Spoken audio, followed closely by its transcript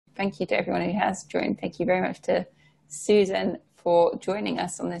thank you to everyone who has joined. Thank you very much to Susan for joining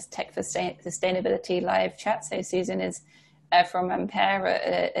us on this Tech for Sustainability live chat. So Susan is from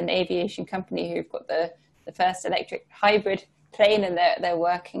Ampaire, an aviation company who've got the first electric hybrid plane, and they're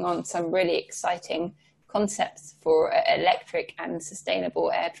working on some really exciting concepts for electric and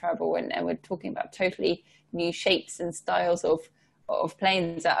sustainable air travel. And we're talking about totally new shapes and styles of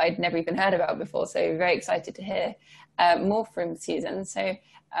planes that I'd never even heard about before. So very excited to hear more from Susan. So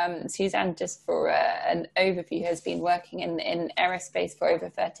Suzanne, just for an overview, has been working in aerospace for over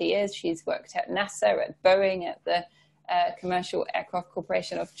 30 years. She's worked at NASA, at Boeing, at the Commercial Aircraft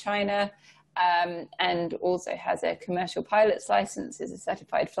Corporation of China, and also has a commercial pilot's license, is a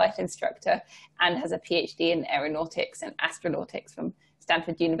certified flight instructor, and has a PhD in aeronautics and astronautics from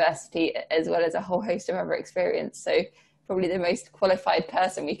Stanford University, as well as a whole host of other experience. So probably the most qualified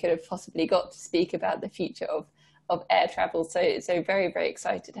person we could have possibly got to speak about the future of air travel. So very, very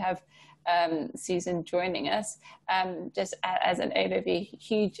excited to have Susan joining us. Just as an overview,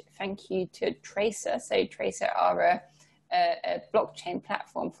 huge thank you to Tracer. So Tracer are a blockchain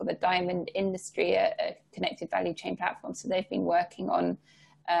platform for the diamond industry, a connected value chain platform. So they've been working on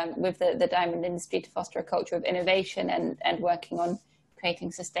with the diamond industry to foster a culture of innovation and working on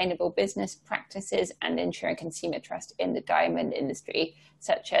creating sustainable business practices and ensuring consumer trust in the diamond industry,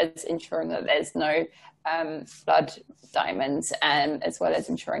 such as ensuring that there's no flood diamonds, as well as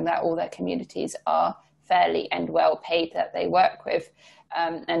ensuring that all their communities are fairly and well paid that they work with,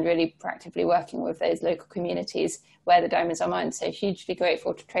 and really proactively working with those local communities where the diamonds are mined. So hugely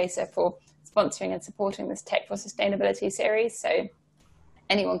grateful to Tracer for sponsoring and supporting this Tech for Sustainability series. So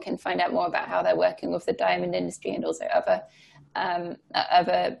anyone can find out more about how they're working with the diamond industry and also other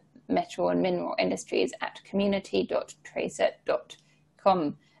metal and mineral industries at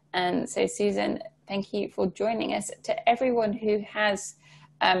community.tracer.com. And so Susan, thank you for joining us. To everyone who has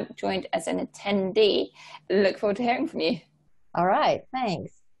joined as an attendee, look forward to hearing from you. All right,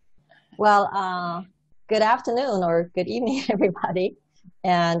 thanks. Well, good afternoon or good evening, everybody.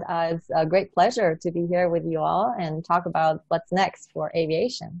 And it's a great pleasure to be here with you all and talk about what's next for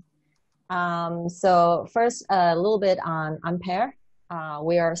aviation. So first, a little bit on Ampaire.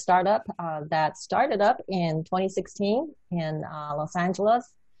 We are a startup that started up in 2016 in Los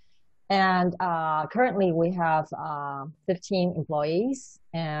Angeles. And currently we have 15 employees,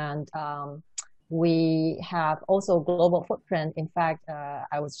 and we have also global footprint. In fact,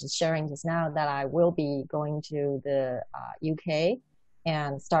 I was just sharing just now that I will be going to the UK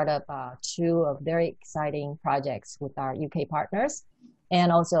and start up 2 of very exciting projects with our UK partners. And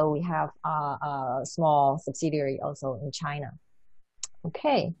also we have a small subsidiary also in China.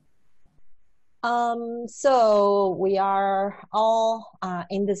 Okay. So we are all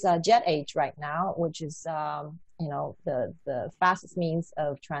in this jet age right now, which is, you know, the fastest means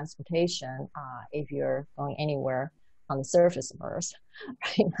of transportation if you're going anywhere on the surface of Earth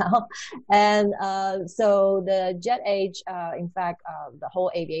right now. And so the jet age, in fact, the whole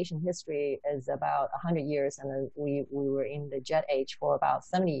aviation history is about 100 years, and we were in the jet age for about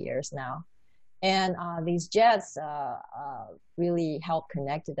 70 years now. And these jets really help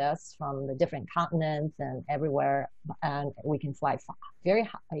connected us from the different continents and everywhere, and we can fly very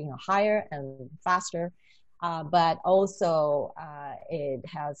higher and faster. But also it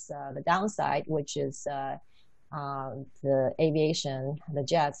has the downside, which is the aviation, the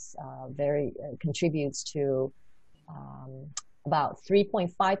jets, contributes to about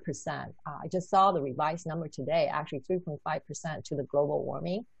 3.5%. I just saw the revised number today, actually 3.5% to the global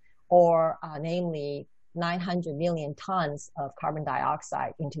warming, or namely 900 million tons of carbon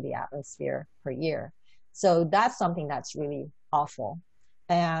dioxide into the atmosphere per year. So that's something that's really awful.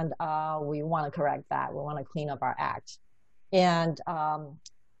 And we want to correct that. We want to clean up our act. And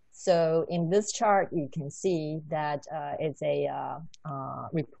so in this chart, you can see that it's a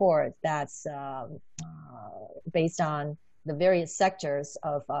report that's based on the various sectors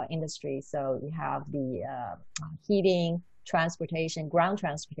of industry. So you have the heating, transportation, ground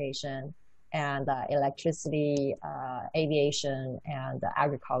transportation, and electricity, aviation, and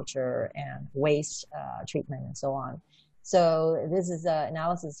agriculture, and waste treatment, and so on. So this is an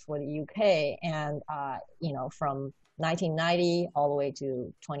analysis for the UK, and you know, from 1990 all the way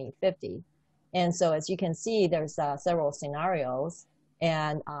to 2050. And so as you can see, there's several scenarios.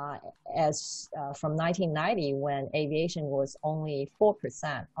 And as from 1990, when aviation was only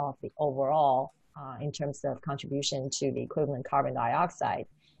 4% of the overall in terms of contribution to the equivalent carbon dioxide.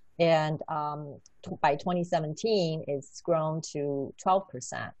 And by 2017, it's grown to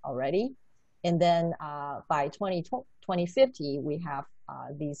 12% already. And then by 2050, we have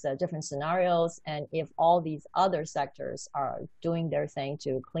these different scenarios. And if all these other sectors are doing their thing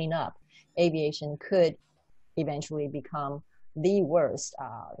to clean up, aviation could eventually become the worst,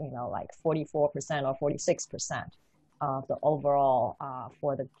 like 44% or 46% of the overall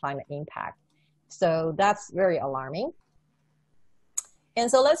for the climate impact. So that's very alarming. And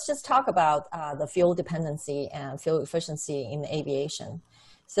so let's just talk about the fuel dependency and fuel efficiency in aviation.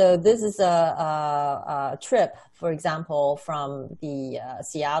 So this is a trip, for example, from the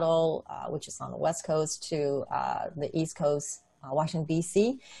Seattle, which is on the West Coast, to the East Coast, Washington,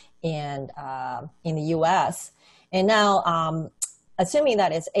 D.C., and in the U.S. And now, assuming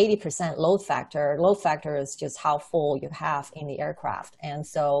that it's 80% load factor is just how full you have in the aircraft. And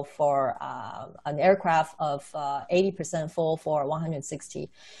so for an aircraft of 80% full for a 160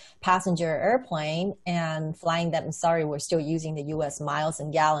 passenger airplane and flying that, I'm sorry, we're still using the US miles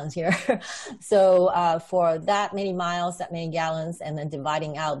and gallons here. So for that many miles, that many gallons, and then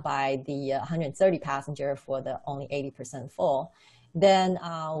dividing out by the 130 passenger for the only 80% full, then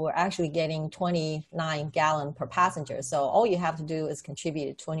we're actually getting 29 gallons per passenger. So all you have to do is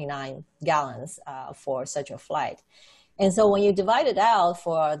contribute 29 gallons for such a flight. And so when you divide it out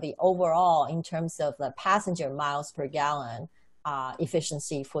for the overall in terms of the passenger miles per gallon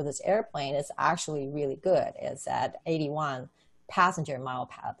efficiency for this airplane, it's actually really good. It's at 81 passenger mile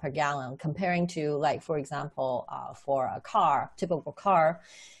per gallon, comparing to, like, for example, for a car, typical car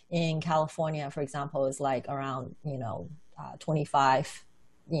in California, for example, is like around, 25,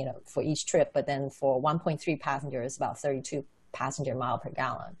 for each trip, but then for 1.3 passengers, about 32 passenger mile per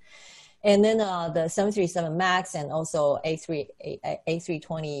gallon. And then the 737 MAX and also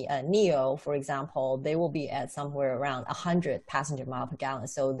A320 Neo, for example, they will be at somewhere around 100 passenger mile per gallon.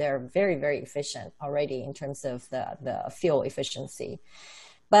 So they're very, very efficient already in terms of the fuel efficiency.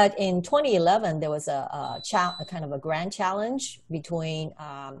 But in 2011, there was a kind of a grand challenge between,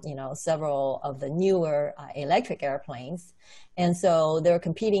 several of the newer electric airplanes. And so they're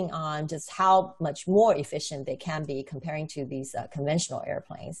competing on just how much more efficient they can be comparing to these conventional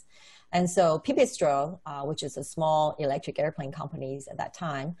airplanes. And so Pipistrel, which is a small electric airplane companies at that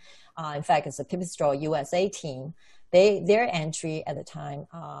time, in fact, it's a Pipistrel USA team, their entry at the time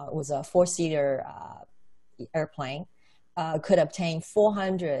was a four-seater airplane. Could obtain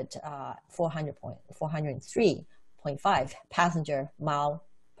 403.5 passenger mile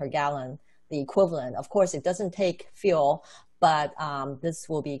per gallon, the equivalent. Of course, it doesn't take fuel, but this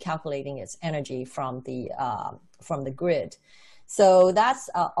will be calculating its energy from the grid. So that's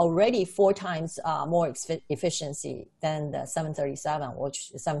already 4 times more efficiency than the 737, which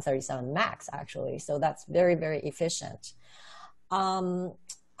is 737 MAX actually. So that's very, very efficient.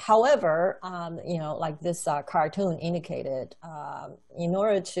 However, like this cartoon indicated, in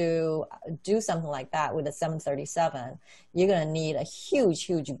order to do something like that with a 737, you're going to need a huge,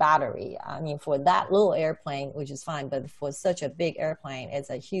 huge battery. I mean, for that little airplane, which is fine, but for such a big airplane,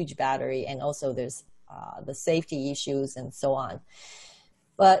 it's a huge battery, and also there's the safety issues and so on.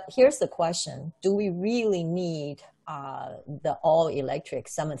 But here's the question. Do we really need the all-electric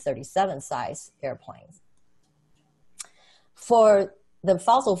 737 size airplanes? For the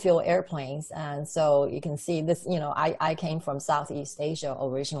fossil fuel airplanes, and so you can see this, I came from Southeast Asia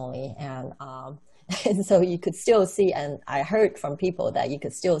originally, and so you could still see, and I heard from people that you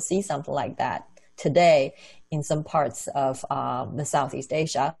could still see something like that today in some parts of the Southeast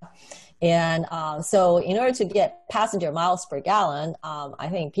Asia. And so in order to get passenger miles per gallon, I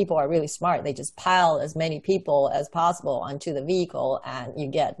think people are really smart. They just pile as many people as possible onto the vehicle, and you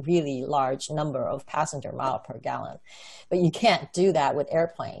get really large number of passenger mile per gallon. But you can't do that with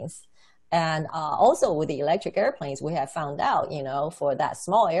airplanes. And also with the electric airplanes, we have found out, for that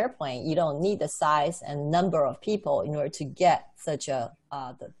small airplane, you don't need the size and number of people in order to get such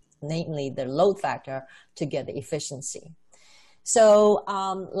namely the load factor to get the efficiency. So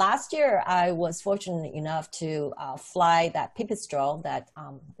last year, I was fortunate enough to fly that Pipistrel that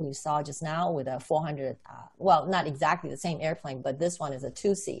we saw just now with a 400, well, not exactly the same airplane, but this one is a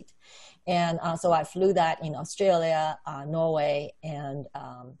 2-seat. And so I flew that in Australia, Norway, and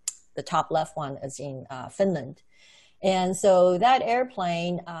the top left one is in Finland. And so that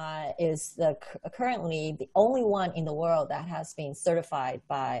airplane is currently the only one in the world that has been certified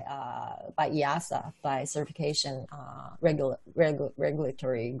by EASA, by certification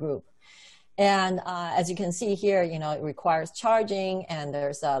regulatory group. And as you can see here, it requires charging, and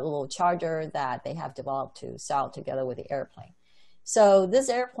there's a little charger that they have developed to sell together with the airplane. So this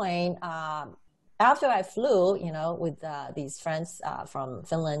airplane, after I flew, with these friends from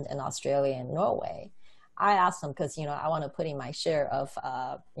Finland and Australia and Norway, I asked them, because, I want to put in my share of,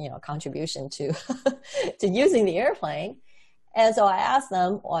 contribution to, to using the airplane. And so I asked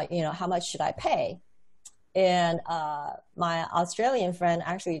them, well, how much should I pay? And my Australian friend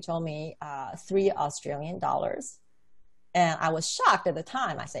actually told me $3 Australian. And I was shocked at the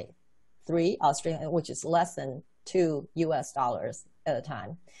time. I say, 3 Australian, which is less than $2 at a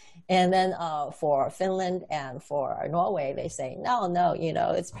time. And then for Finland and for Norway, they say, no,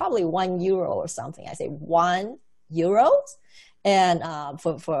 it's probably €1 or something. I say, €1? And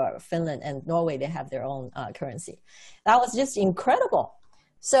for Finland and Norway, they have their own currency. That was just incredible.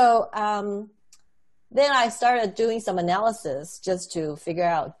 So then I started doing some analysis just to figure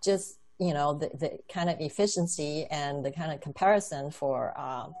out the kind of efficiency and the kind of comparison for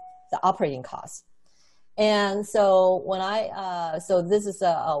the operating costs. And so when so this is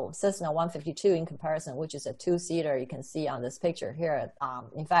a Cessna 152 in comparison, which is a two-seater. You can see on this picture here.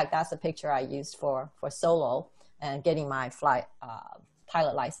 In fact, that's the picture I used for solo and getting my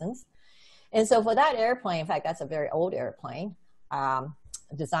pilot license. And so for that airplane, in fact, that's a very old airplane,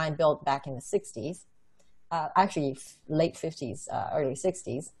 designed, built back in the 60s, actually late 50s, early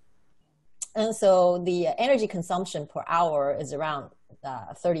 60s. And so the energy consumption per hour is around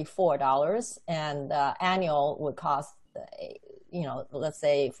 $34, and annual would cost, let's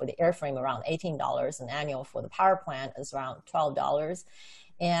say for the airframe around $18, and annual for the power plant is around $12.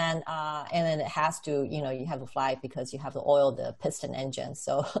 And then it has to, you have to fly it because you have to oil the piston engine.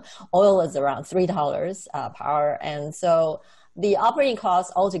 So oil is around $3 per hour. And so the operating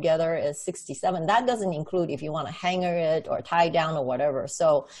cost altogether is $67. That doesn't include if you want to hanger it or tie it down or whatever.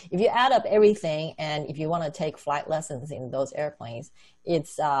 So if you add up everything, and if you want to take flight lessons in those airplanes,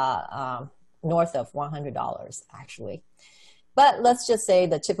 it's north of $100 actually. But let's just say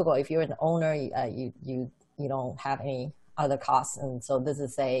the typical, if you're an owner, you don't have any other costs, and so this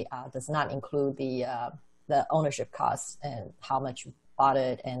is does not include the ownership costs and how much you bought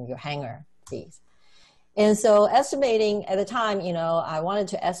it and your hangar fees. And so estimating at the time, I wanted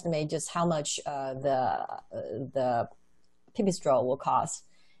to estimate just how much the pipistrel will cost.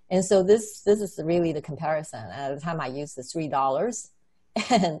 And so this is really the comparison. At the time I used the $3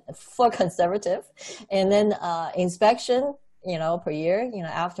 and for conservative. And then inspection, per year,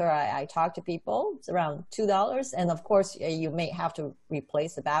 after I talk to people, it's around $2. And of course, you may have to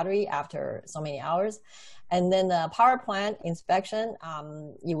replace the battery after so many hours. And then the power plant inspection,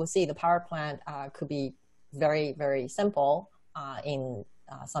 you will see the power plant could be very, very simple in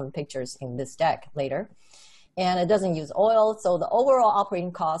some pictures in this deck later. And it doesn't use oil. So the overall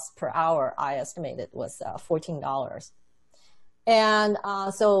operating cost per hour, I estimated, was $14. And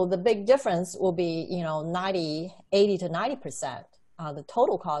so the big difference will be, 80 to 90%. The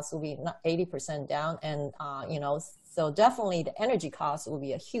total cost will be 80% down. And, so definitely the energy cost will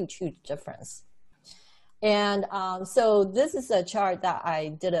be a huge, huge difference. And so this is a chart that I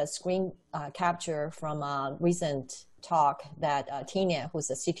did a screen capture from a recent talk that Tina, who's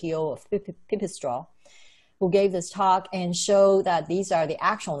the CTO of Pipistrel, who gave this talk and showed that these are the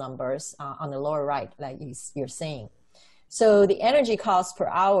actual numbers on the lower right that you're seeing. So the energy cost per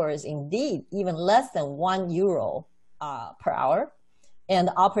hour is indeed even less than €1 per hour. And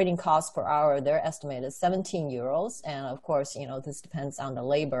the operating cost per hour, they're estimated €17. And of course, this depends on the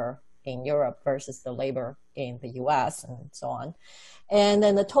labor in Europe versus the labor in the US and so on. And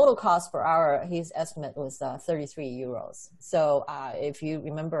then the total cost per hour, his estimate was €33. So if you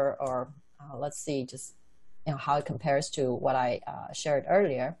remember, or let's see just how it compares to what I shared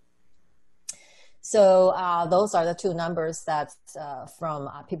earlier. So those are the two numbers that's from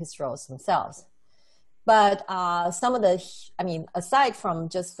pipistrels themselves. But some of the, aside from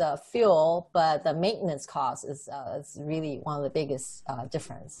just the fuel, but the maintenance cost is really one of the biggest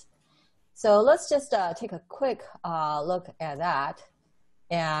difference. So let's just take a quick look at that.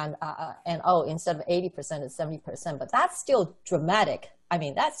 And instead of 80%, it's 70%, but that's still dramatic.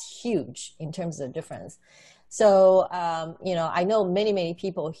 That's huge in terms of the difference. So, I know many, many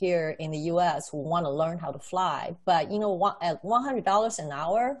people here in the US who want to learn how to fly, but, at $100 an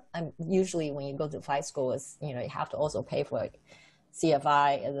hour, usually when you go to flight school, you have to also pay for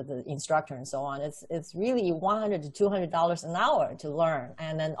CFI, the instructor and so on. It's really $100 to $200 an hour to learn.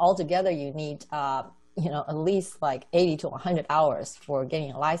 And then altogether you need, at least like 80 to 100 hours for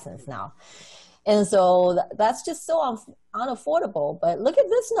getting a license now. And so that's just so unaffordable. But look at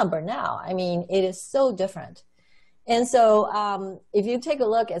this number now. It is so different. And so if you take a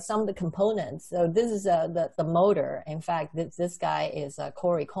look at some of the components, so this is the motor. In fact, this guy is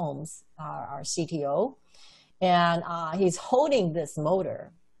Corey Combs, our CTO. And he's holding this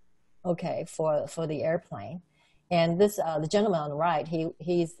motor, okay, for the airplane. And this the gentleman on the right,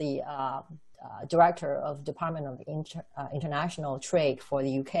 he's the director of Department of International Trade for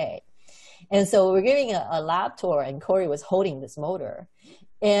the UK. And so we're giving a lab tour, and Corey was holding this motor.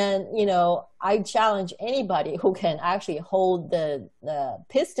 And, you know, I challenge anybody who can actually hold the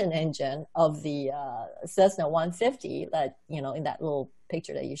piston engine of the Cessna 150 that, you know, in that little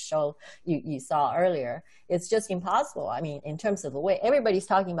picture that you saw earlier. It's just impossible. I mean, in terms of the weight, everybody's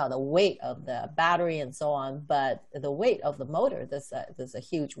talking about the weight of the battery and so on, but the weight of the motor, there's a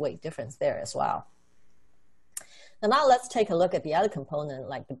huge weight difference there as well. Now let's take a look at the other component,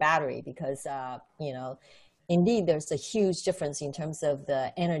 like the battery, because, you know, indeed, there's a huge difference in terms of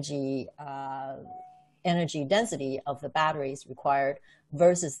the energy density of the batteries required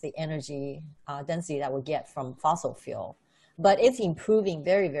versus the energy density that we get from fossil fuel. But it's improving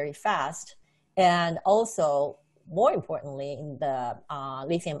very, very fast. And also, more importantly, in the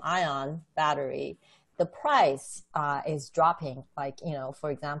lithium-ion battery, the price is dropping. Like, you know,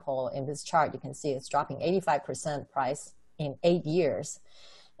 for example, in this chart, you can see it's dropping 85% price in 8 years.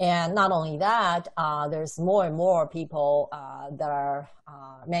 And not only that, there's more and more people that are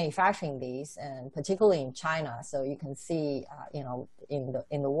manufacturing these, and particularly in China. So you can see, you know,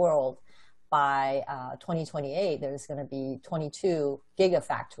 in the world, by 2028, there's going to be 22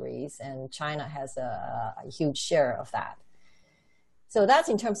 gigafactories, and China has a huge share of that. So that's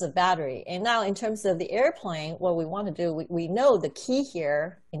in terms of battery. And now in terms of the airplane, what we want to do, we know the key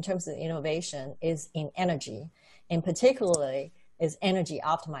here in terms of innovation is in energy, and particularly is energy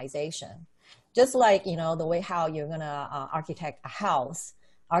optimization. Just like, you know, the way how you're going to architect a house,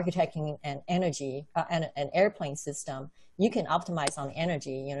 architecting an airplane system, you can optimize on the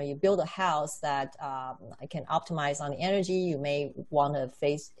energy. You know, you build a house that can optimize on the energy. You may want to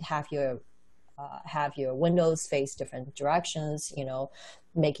have your windows face different directions, you know,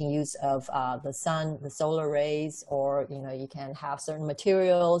 making use of the sun, the solar rays, or, you know, you can have certain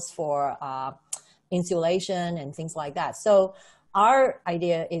materials for insulation and things like that. So our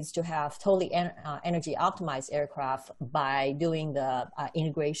idea is to have totally energy optimized aircraft by doing the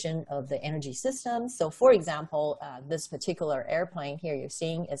integration of the energy system. So for example, this particular airplane here you're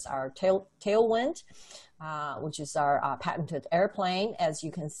seeing is our Tailwind, which is our patented airplane. As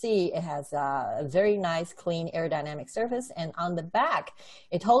you can see, it has a very nice, clean aerodynamic surface. And on the back,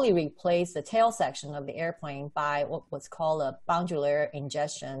 it totally replaced the tail section of the airplane by what's called a boundary layer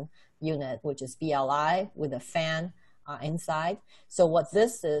ingestion unit, which is BLI, with a fan inside. So what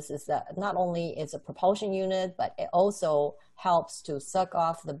this is that not only is a propulsion unit, but it also helps to suck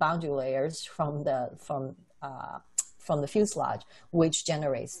off the boundary layers from the fuselage, which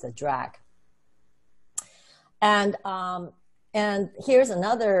generates the drag. And here's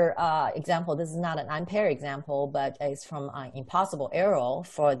another example. This is not an Ampaire example, but it's from Impossible Aero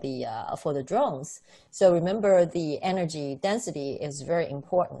for the drones. So remember, the energy density is very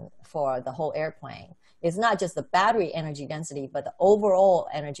important for the whole airplane. It's not just the battery energy density, but the overall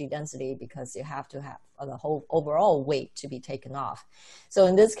energy density, because you have to have the whole overall weight to be taken off. So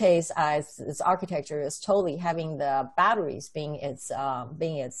in this case, this architecture is totally having the batteries being its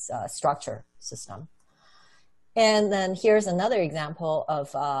structure system. And then here's another example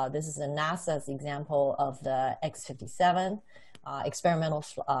of, this is a NASA's example of the X-57 experimental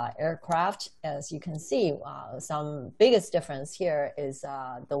aircraft. As you can see, some biggest difference here is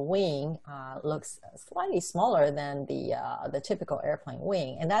the wing looks slightly smaller than the typical airplane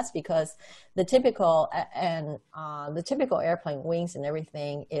wing, and that's because the typical airplane wings and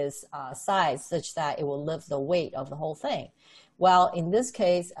everything is sized such that it will lift the weight of the whole thing. Well, in this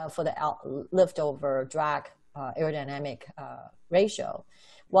case, for the lift over drag aerodynamic ratio,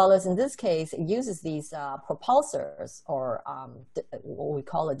 while as in this case, it uses these propulsors, or what we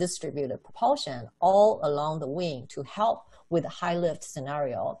call a distributed propulsion, all along the wing to help with the high lift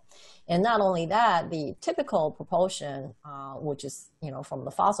scenario. And not only that, the typical propulsion, which is, you know, from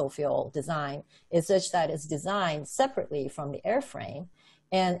the fossil fuel design, is such that it's designed separately from the airframe,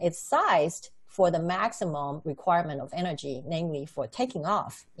 and it's sized for the maximum requirement of energy, namely for taking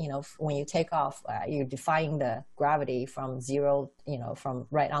off. You know, when you take off, you're defying the gravity from zero, you know, from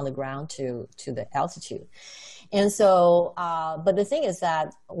right on the ground to the altitude. And so, but the thing is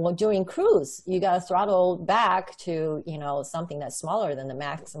that during cruise, you got to throttle back to, you know, something that's smaller than the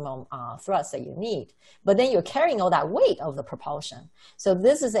maximum thrust that you need. But then you're carrying all that weight of the propulsion. So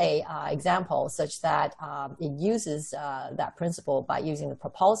this is a example such that it uses that principle by using the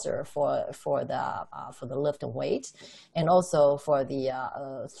propulsor for the lift and weight, and also for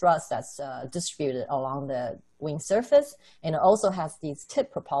the thrust that's distributed along the wing surface. And it also has these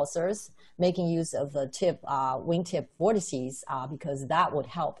tip propulsors, making use of the wingtip vortices, because that would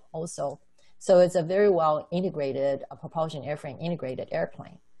help also. So it's a very well integrated propulsion airframe integrated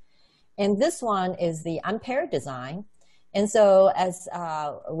airplane. And this one is the Ampaire design. And so as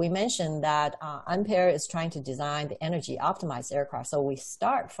we mentioned that Ampaire is trying to design the energy optimized aircraft. So we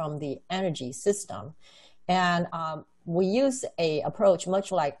start from the energy system. And we use a approach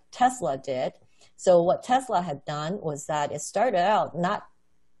much like Tesla did. So what Tesla had done was that it started out not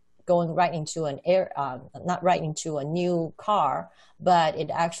going right into not right into a new car, but it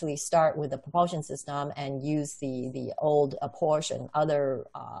actually start with the propulsion system and use the old Porsche and other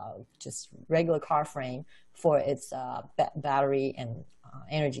just regular car frame for its battery and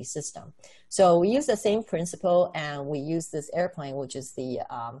energy system. So we use the same principle, and we use this airplane, which is the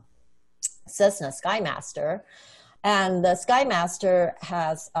Cessna Skymaster. And the Skymaster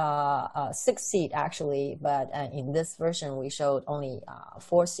has a 6-seat actually, but in this version we showed only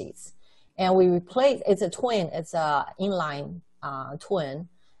 4 seats. And we replaced, it's a twin, it's a inline twin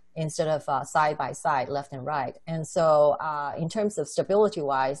instead of side by side, left and right. And so in terms of stability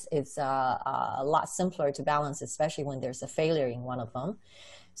wise, it's a lot simpler to balance, especially when there's a failure in one of them.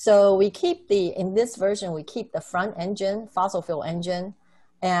 So we keep in this version, we keep the front engine, fossil fuel engine,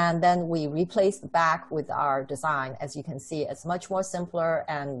 and then we replace the back with our design. As you can see, it's much more simpler,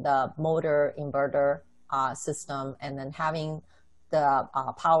 and the motor inverter system, and then having the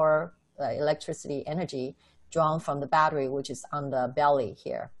power, electricity, energy drawn from the battery, which is on the belly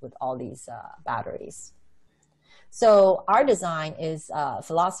here with all these batteries. So our design is,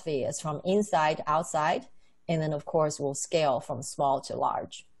 philosophy is from inside to outside, and then of course we'll scale from small to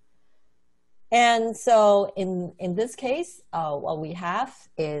large. And so in this case, what we have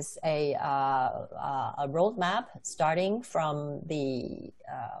is a roadmap starting from the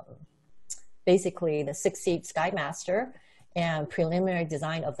basically the 6-seat Skymaster and preliminary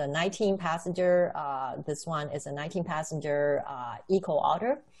design of the 19-passenger. This one is a 19-passenger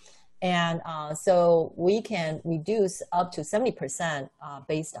eco-otter. And so we can reduce up to 70%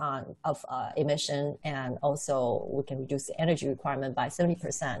 based on emission, and also we can reduce the energy requirement by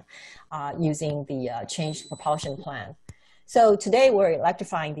 70% using the changed propulsion plan. So today we're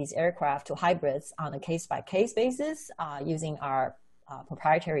electrifying these aircraft to hybrids on a case-by-case basis using our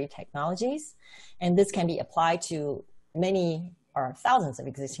proprietary technologies. And this can be applied to many or thousands of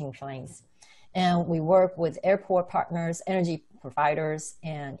existing planes. And we work with airport partners, energy providers,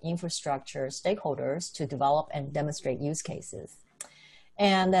 and infrastructure stakeholders to develop and demonstrate use cases.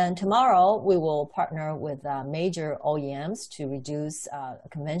 And then tomorrow, we will partner with major OEMs to replace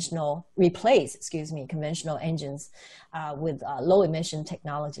conventional engines with low emission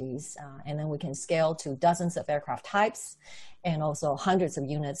technologies. And then we can scale to dozens of aircraft types and also hundreds of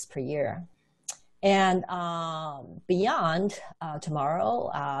units per year. And beyond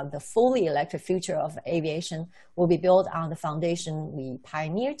tomorrow, the fully electric future of aviation will be built on the foundation we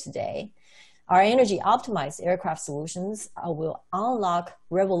pioneered today. Our energy optimized aircraft solutions will unlock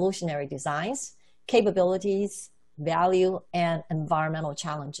revolutionary designs, capabilities, value, and environmental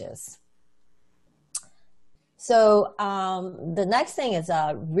challenges. So the next thing is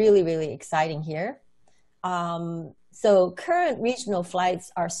really, really exciting here. So current regional flights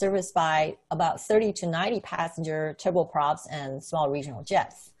are serviced by about 30 to 90 passenger turboprops and small regional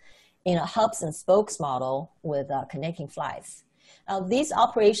jets in a hubs and spokes model with connecting flights. Now, these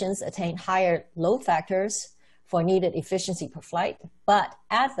operations attain higher load factors for needed efficiency per flight, but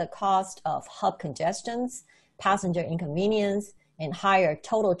at the cost of hub congestions, passenger inconvenience, and higher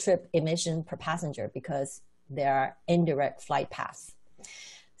total trip emission per passenger because there are indirect flight paths.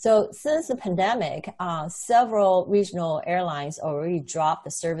 So since the pandemic, several regional airlines already dropped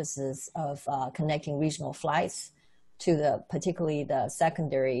the services of connecting regional flights to particularly the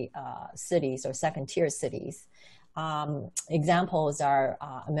secondary cities or second-tier cities. Examples are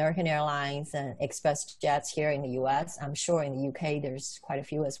American Airlines and Express Jets here in the US. I'm sure in the UK there's quite a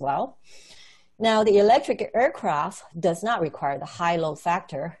few as well. Now, the electric aircraft does not require the high load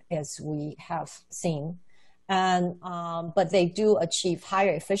factor as we have seen. But they do achieve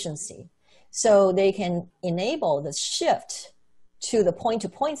higher efficiency. So they can enable the shift to the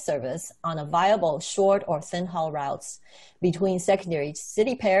point-to-point service on a viable short or thin haul routes between secondary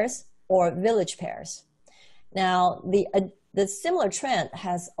city pairs or village pairs. Now, the similar trend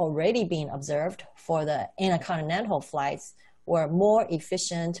has already been observed for the intercontinental flights where more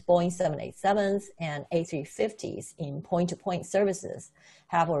efficient Boeing 787s and A350s in point-to-point services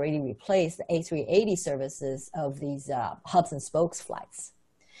have already replaced the A380 services of these hubs and spokes flights.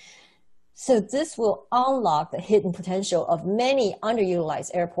 So this will unlock the hidden potential of many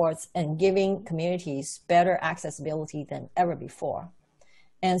underutilized airports and giving communities better accessibility than ever before.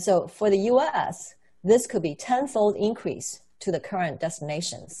 And so for the US, this could be tenfold increase to the current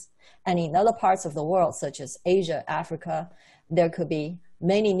destinations. And in other parts of the world, such as Asia, Africa, there could be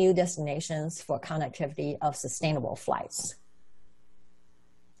many new destinations for connectivity of sustainable flights.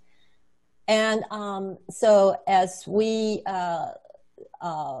 And so as we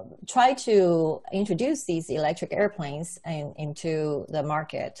try to introduce these electric airplanes into the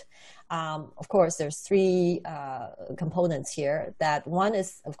market, of course, there's three components here. That one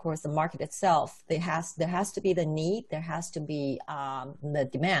is, of course, the market itself. There has to be the need, there has to be the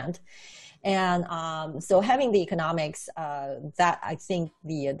demand. And so having the economics, that I think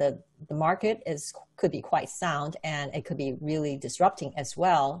the market could be quite sound, and it could be really disrupting as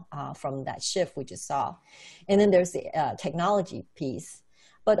well from that shift we just saw. And then there's the technology piece.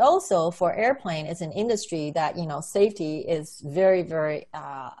 But also for airplane, it's an industry that, safety is very, very,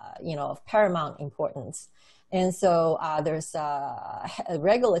 of paramount importance. And so there's a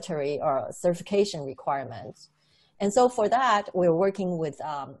regulatory or certification requirements. And so for that, we're working with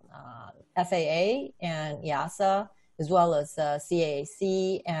FAA and EASA, as well as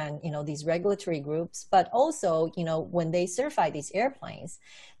CAAC and, these regulatory groups. But also, when they certify these airplanes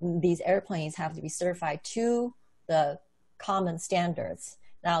have to be certified to the common standards.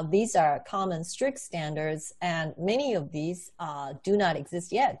 Now, these are common strict standards, and many of these do not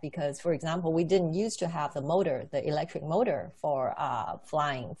exist yet because, for example, we didn't used to have the electric motor for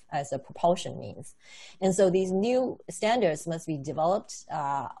flying as a propulsion means. And so these new standards must be developed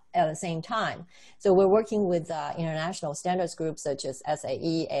at the same time. So we're working with international standards groups such as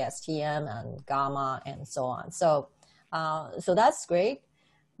SAE, ASTM, and GAMA, and so on. So, so that's great.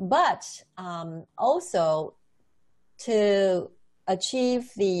 But also to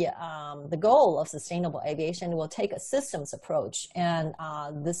achieve the goal of sustainable aviation will take a systems approach, and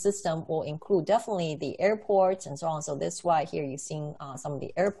the system will include definitely the airports and so on. So that's why here you're seeing some of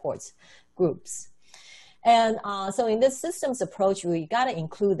the airports groups. And so in this systems approach, we got to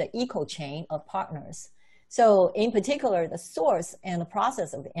include the eco chain of partners. So in particular, the source and the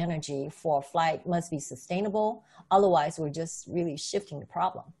process of the energy for flight must be sustainable. Otherwise, we're just really shifting the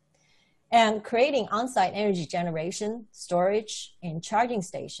problem. And creating on-site energy generation, storage, and charging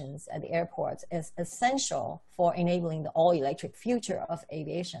stations at the airports is essential for enabling the all-electric future of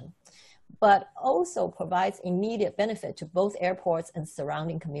aviation, but also provides immediate benefit to both airports and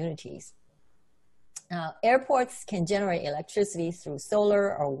surrounding communities. Airports can generate electricity through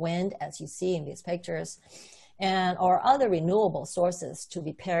solar or wind, as you see in these pictures, or other renewable sources to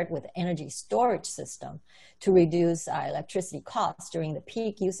be paired with energy storage system to reduce electricity costs during the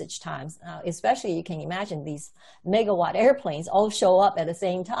peak usage times. Especially, you can imagine these megawatt airplanes all show up at the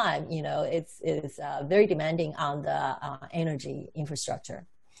same time. It's very demanding on the energy infrastructure.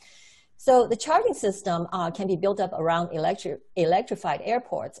 So the charging system can be built up around electrified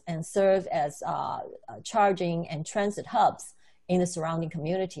airports and serve as charging and transit hubs in the surrounding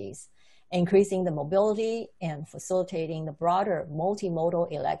communities, increasing the mobility and facilitating the broader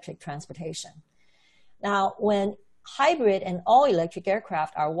multimodal electric transportation. Now, when hybrid and all-electric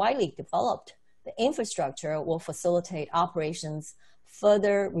aircraft are widely developed, the infrastructure will facilitate operations,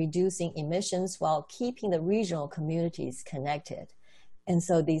 further reducing emissions while keeping the regional communities connected. And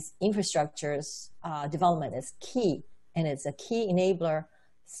so these infrastructures development is key, and it's a key enabler,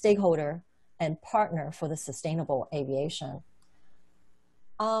 stakeholder, and partner for the sustainable aviation.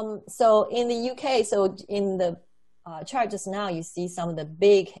 So in the UK, so in the chart just now, you see some of the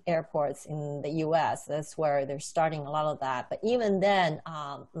big airports in the US. That's where they're starting a lot of that. But even then,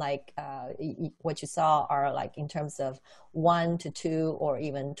 what you saw are like in terms of 1 to 2 or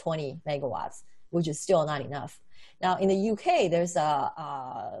even 20 megawatts, which is still not enough. Now in the UK, there's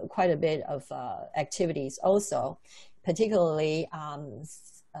quite a bit of activities also, particularly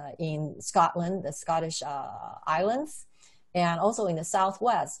in Scotland, the Scottish Islands, and also in the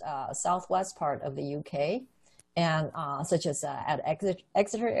southwest part of the UK, and such as at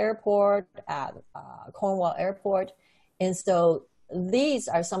Exeter Airport, at Cornwall Airport. And so these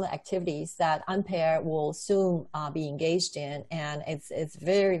are some of the activities that Ampaire will soon be engaged in, and it's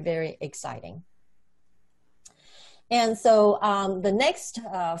very, very exciting. And so the next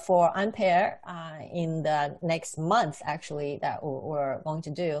for Ampaire in the next month, actually, that we're going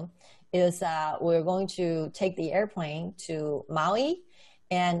to do is we're going to take the airplane to Maui.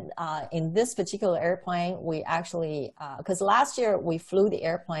 And in this particular airplane, we actually, because last year we flew the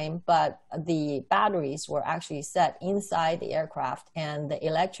airplane, but the batteries were actually set inside the aircraft, and the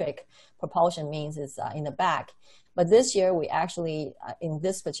electric propulsion means is in the back. But this year, we actually, in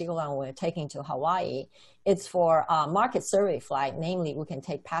this particular one, we're taking to Hawaii. It's for a market survey flight. Namely, we can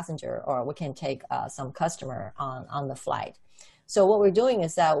take passenger or we can take some customer on the flight. So what we're doing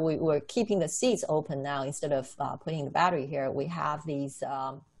is that we're keeping the seats open now. Instead of putting the battery here, we have these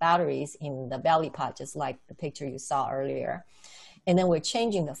batteries in the belly pod, just like the picture you saw earlier. and then we're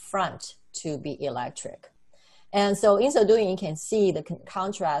changing the front to be electric. And so in so doing, you can see the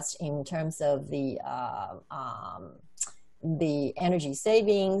contrast in terms of the energy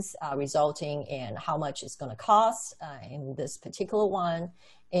savings resulting in how much it's going to cost in this particular one.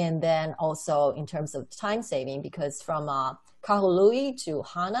 And then also in terms of time saving, because from Kahului to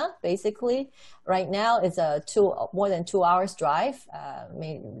Hana, basically, right now it's a more than 2 hours drive.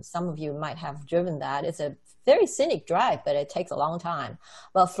 Maybe some of you might have driven that. It's a very scenic drive, but it takes a long time.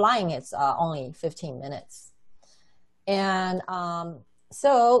 But flying, it's only 15 minutes. And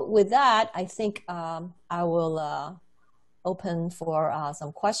so with that, I think I will open for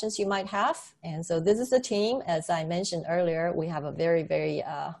some questions you might have. And so this is the team. As I mentioned earlier, we have a very, very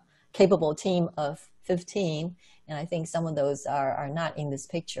capable team of 15. And I think some of those are not in this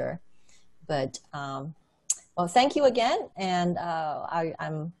picture. But, well, thank you again. And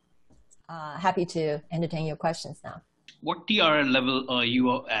I'm happy to entertain your questions now. What TRL level are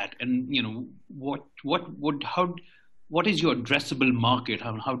you at? And, what is your addressable market?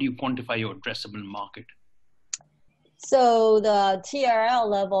 How do you quantify your addressable market? So the TRL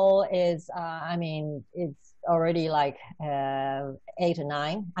level is, it's already like 8 or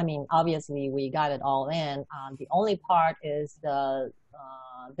 9. I mean, obviously we got it all in. The only part is the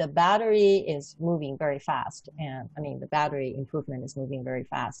battery is moving very fast. And I mean, the battery improvement is moving very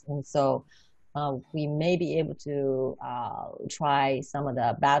fast. And so we may be able to try some of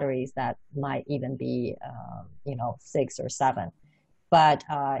the batteries that might even be, 6 or 7. But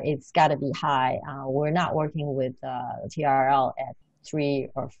it's got to be high. We're not working with TRL at 3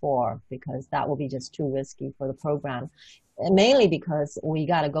 or 4 because that will be just too risky for the program. And mainly because we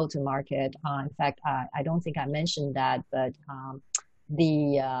got to go to market. In fact, I don't think I mentioned that, but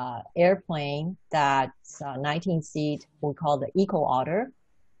the airplane that's 19-seat, we call the Eco Otter,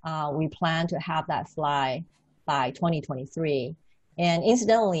 we plan to have that fly by 2023. And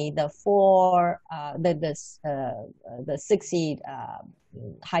incidentally, the 6-seat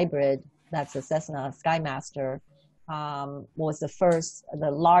hybrid, that's the Cessna Skymaster, was the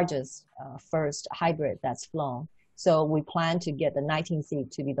largest first hybrid that's flown. So we plan to get the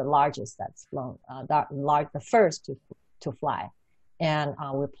 19-seat to be the largest that's flown, the first to fly. And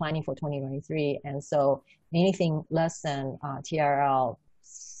we're planning for 2023. And so anything less than TRL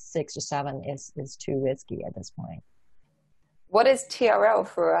 6 or 7 is too risky at this point. What is TRL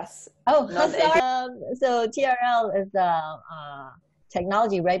for us? Oh, so TRL is the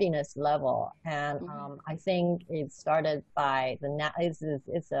technology readiness level, and I think it started by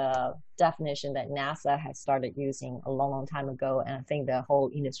it's a definition that NASA has started using a long, long time ago, and I think the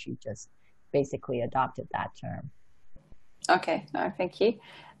whole industry just basically adopted that term. Okay, no, thank you.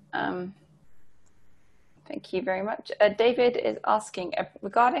 Thank you very much. David is asking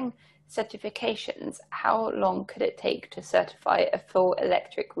regarding certifications, how long could it take to certify a full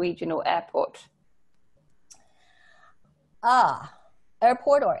electric regional airport?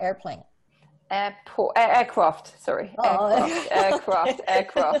 Airport or airplane? Aircraft, sorry. Aircraft.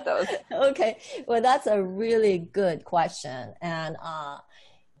 That was... Okay, well, that's a really good question. And, how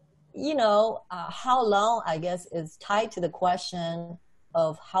long, I guess, is tied to the question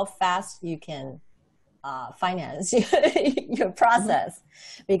of how fast you can finance your process,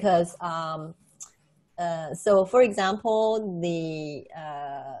 because so for example,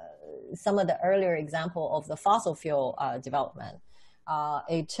 some of the earlier example of the fossil fuel development,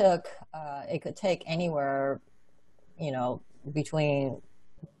 it could take anywhere between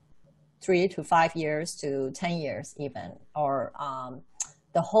 3 to 5 years to 10 years even, or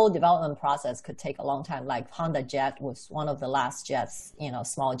the whole development process could take a long time. Like Honda Jet was one of the last jets,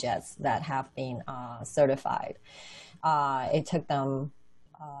 small jets that have been certified. It took them,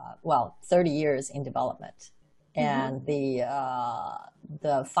 30 years in development. And the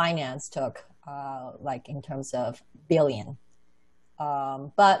finance took, in terms of billion.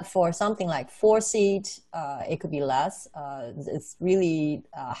 But for something like 4-seat, it could be less. It's really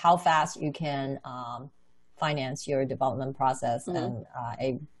how fast you can finance your development process, and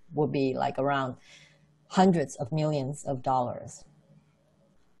it would be like around hundreds of millions of dollars.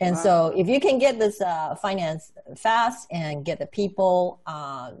 And so if you can get this finance fast and get the people,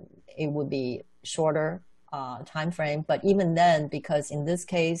 it would be shorter time frame. But even then, because in this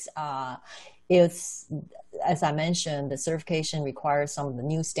case, it's, as I mentioned, the certification requires some of the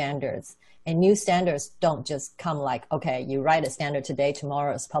new standards. And new standards don't just come like, okay, you write a standard today,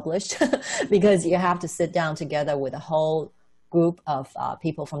 tomorrow it's published, because you have to sit down together with a whole group of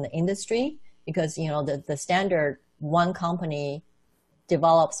people from the industry, because, the standard one company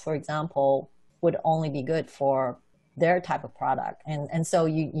develops, for example, would only be good for their type of product. And so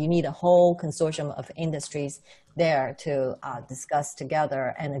you need a whole consortium of industries there to discuss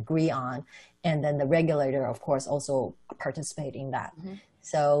together and agree on. And then the regulator, of course, also participate in that. Mm-hmm.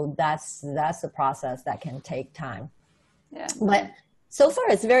 So that's the process that can take time. Yeah. But so far,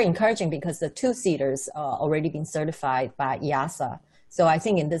 it's very encouraging because the two-seaters are already been certified by EASA. So I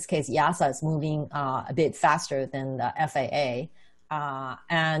think in this case, EASA is moving a bit faster than the FAA.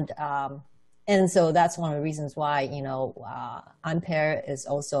 And so that's one of the reasons why, Ampaire is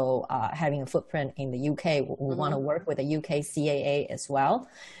also having a footprint in the UK. We mm-hmm. want to work with the UK CAA as well.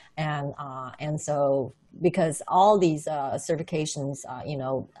 And so because all these certifications,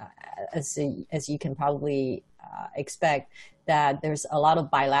 as you can probably expect, that there's a lot of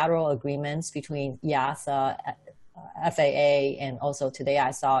bilateral agreements between EASA, FAA, and also today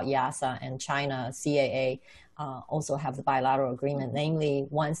I saw EASA and China CAA also have the bilateral agreement. Namely,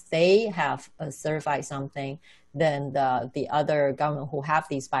 once they have certified something, then the other government who have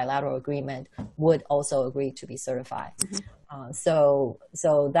these bilateral agreement would also agree to be certified. Mm-hmm. So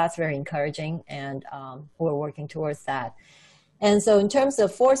that's very encouraging, and we're working towards that. And so in terms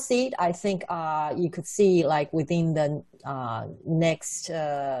of 4-seat, I think you could see like within the next 2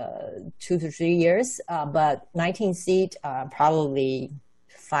 to 3 years, but 19-seat, probably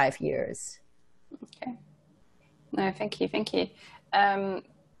 5 years. Okay. No, thank you.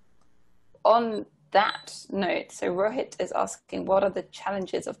 On that note, so Rohit is asking, what are the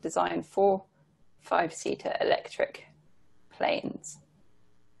challenges of design for 5-seater electric planes?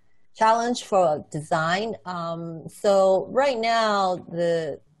 Challenge for design. So right now,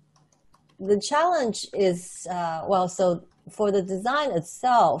 the challenge is, so for the design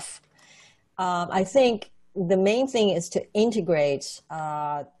itself, I think the main thing is to integrate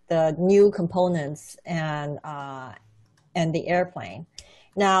the new components and the airplane.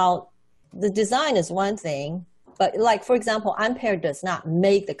 Now, the design is one thing, but like, for example, Ampaire does not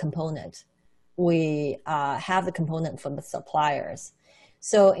make the component. We have the component from the suppliers.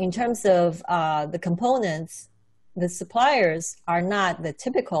 So in terms of the components, the suppliers are not the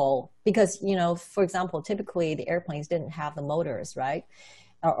typical, because, for example, typically the airplanes didn't have the motors, right?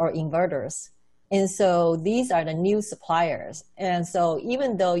 Or inverters. And so these are the new suppliers. And so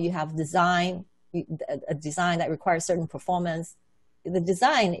even though you have a design that requires certain performance, the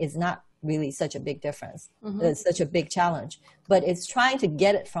design is not really such a big difference. Mm-hmm. It's such a big challenge. But it's trying to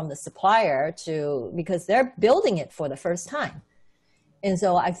get it from the supplier because they're building it for the first time. And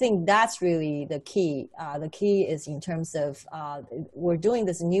so I think that's really the key. The key is in terms of we're doing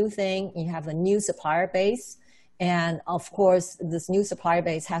this new thing. You have a new supplier base. And of course, this new supplier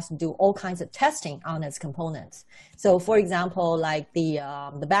base has to do all kinds of testing on its components. So for example, like the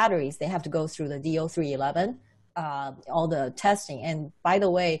batteries, they have to go through the DO311, all the testing. And by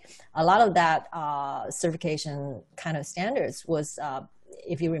the way, a lot of that certification kind of standards was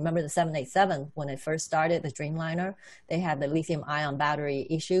if you remember the 787, when it first started, the Dreamliner, they had the lithium ion battery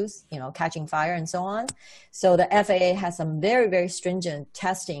issues, catching fire and so on. So the FAA has some very, very stringent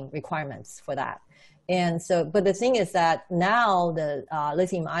testing requirements for that. And so, but the thing is that now the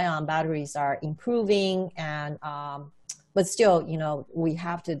lithium ion batteries are improving, and but still, we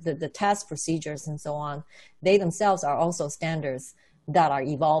have to, the test procedures and so on, they themselves are also standards that are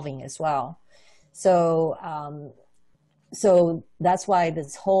evolving as well. So that's why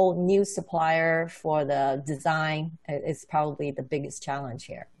this whole new supplier for the design is probably the biggest challenge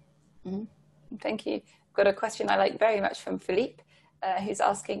here. Mm-hmm. Thank you. Got a question I like very much from Philippe, who's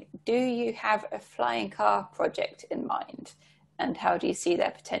asking, do you have a flying car project in mind? And how do you see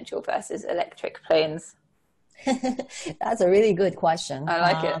their potential versus electric planes? That's a really good question.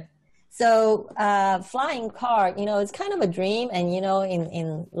 I like it. So flying car, it's kind of a dream. And,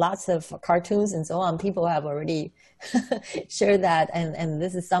 in lots of cartoons and so on, people have already shared that. And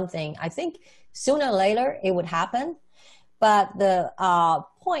this is something I think sooner or later it would happen. But the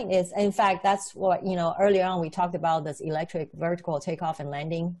point is, in fact, that's what, earlier on we talked about this electric vertical takeoff and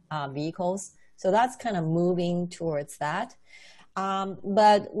landing vehicles. So that's kind of moving towards that.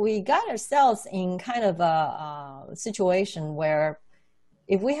 But we got ourselves in kind of a situation where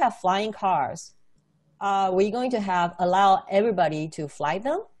if we have flying cars, we're going to allow everybody to fly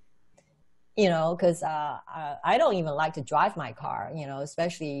them, because I don't even like to drive my car,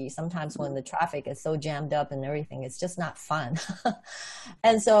 especially sometimes when the traffic is so jammed up and everything. It's just not fun.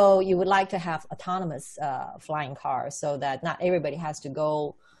 And so you would like to have autonomous flying cars so that not everybody has to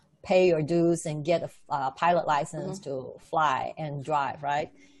go pay your dues and get a pilot license mm-hmm. to fly and drive, right?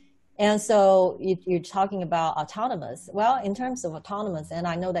 And so you're talking about autonomous. Well, in terms of autonomous, and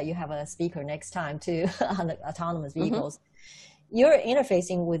I know that you have a speaker next time too on the autonomous vehicles, mm-hmm. you're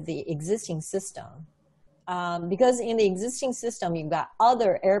interfacing with the existing system. because in the existing system, you've got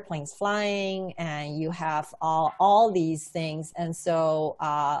other airplanes flying and you have all these things. And so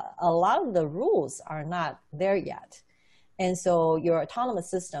a lot of the rules are not there yet. And so your autonomous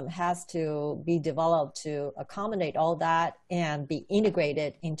system has to be developed to accommodate all that and be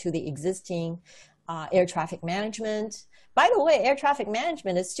integrated into the existing air traffic management. By the way, air traffic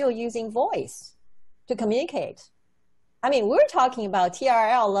management is still using voice to communicate. I mean, we're talking about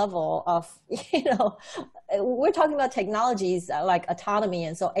TRL level of, we're talking about technologies like autonomy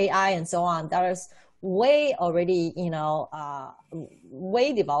and so AI and so on that is way already,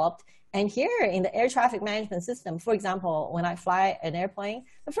 way developed. And here in the air traffic management system, for example, when I fly an airplane,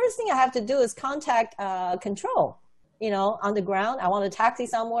 the first thing I have to do is contact control. On the ground, I want to taxi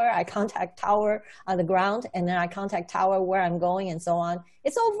somewhere, I contact tower on the ground, and then I contact tower where I'm going and so on.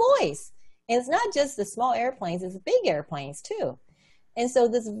 It's all voice. And it's not just the small airplanes, it's big airplanes too. And so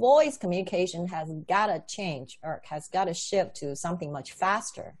this voice communication has got to change or has got to shift to something much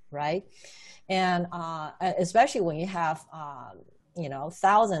faster, right? And especially when you have,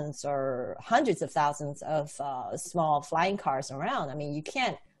 thousands or hundreds of thousands of small flying cars around. I mean, you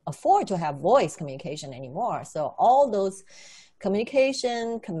can't afford to have voice communication anymore. So all those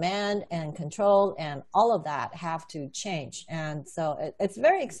communication, command and control and all of that have to change. And so it's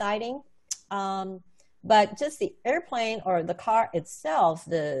very exciting. But just the airplane or the car itself,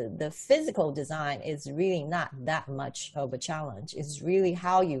 the physical design is really not that much of a challenge. It's really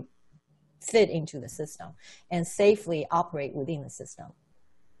how you fit into the system and safely operate within the system.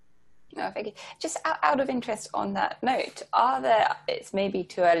 No, thank you. Just out of interest on that note, it's maybe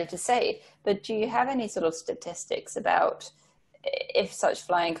too early to say, but do you have any sort of statistics about if such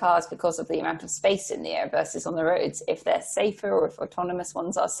flying cars, because of the amount of space in the air versus on the roads, if they're safer or if autonomous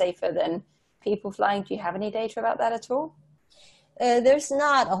ones are safer than people flying? Do you have any data about that at all? There's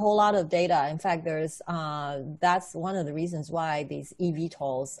not a whole lot of data. In fact, that's one of the reasons why these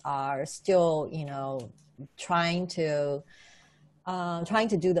eVTOLs are still, trying to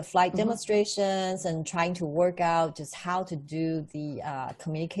do the flight demonstrations and trying to work out just how to do the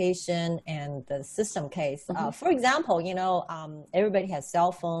communication and the system case. For example, everybody has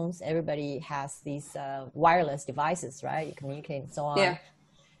cell phones. Everybody has these wireless devices, right? You communicate and so on. Yeah.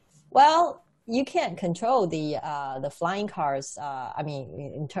 Well, you can't control the flying cars.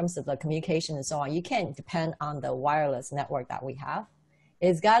 In terms of the communication and so on, you can't depend on the wireless network that we have.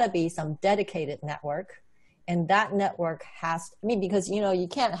 It's got to be some dedicated network, and that network because you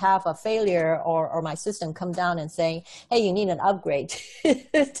can't have a failure or my system come down and saying, hey, you need an upgrade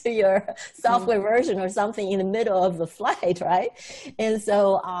to your software version or something in the middle of the flight, right? And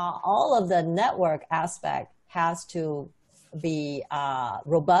so all of the network aspect has to be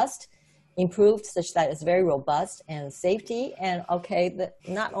robust, improved such that it's very robust, and safety. And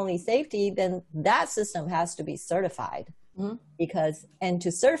not only safety, then that system has to be certified and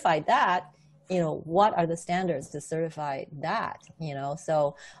to certify that, what are the standards to certify that,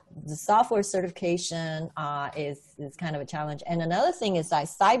 so the software certification is kind of a challenge. And another thing is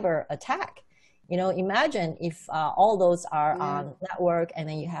cyber attack. Imagine if all those are on network and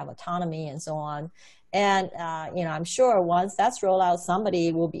then you have autonomy and so on. And, I'm sure once that's rolled out,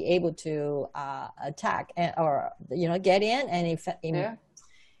 somebody will be able to attack or get in. And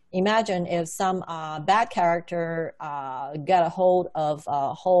imagine if some bad character got a hold of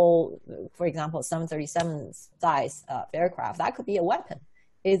a whole, for example, 737 size aircraft. That could be a weapon.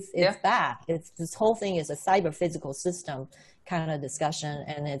 It's bad. This whole thing is a cyber physical system kind of discussion,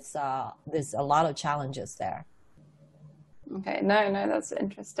 and there's a lot of challenges there. Okay, no, that's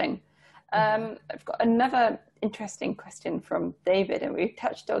interesting. I've got another interesting question from David, and we've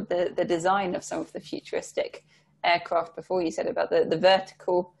touched on the design of some of the futuristic aircraft before. You said about the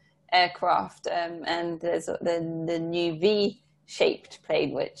vertical aircraft, and there's the new V-shaped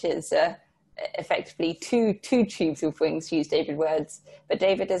plane, which is effectively two tubes with wings, to use David's words. But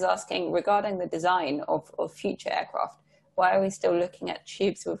David is asking, regarding the design of future aircraft, why are we still looking at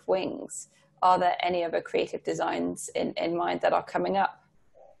tubes with wings? Are there any other creative designs in mind that are coming up?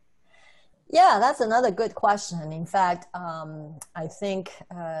 Yeah, that's another good question. In fact, I think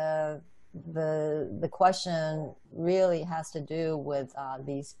the question really has to do with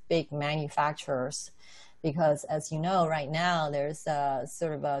these big manufacturers, because as you know, right now there's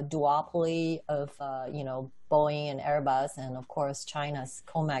sort of a duopoly of Boeing and Airbus, and of course China's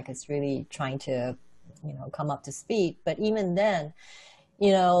COMAC is really trying to come up to speed. But even then,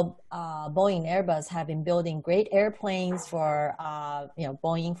 Boeing and Airbus have been building great airplanes for,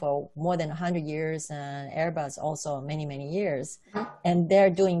 Boeing for more than 100 years, and Airbus also many, many years. And they're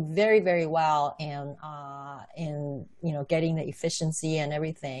doing very, very well in getting the efficiency and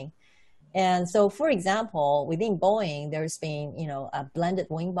everything. And so, for example, within Boeing, there's been, a blended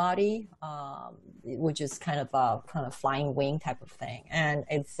wing body, which is kind of a flying wing type of thing. And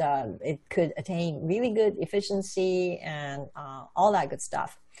it could attain really good efficiency and all that good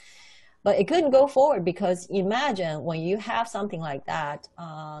stuff. But it couldn't go forward because imagine when you have something like that,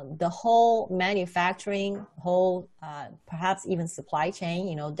 the whole manufacturing, perhaps even supply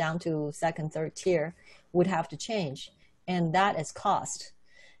chain, down to second, third tier would have to change. And that is cost.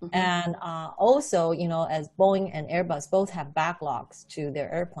 Mm-hmm. And also, as Boeing and Airbus both have backlogs to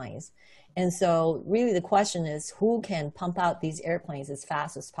their airplanes. And so really the question is who can pump out these airplanes as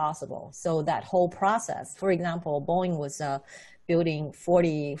fast as possible? So that whole process, for example, Boeing was building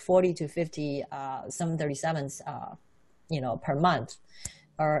 40 to 50 737s, per month,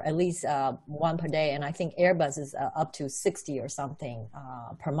 or at least one per day. And I think Airbus is up to 60 or something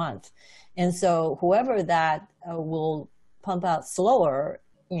per month. And so whoever that will pump out slower,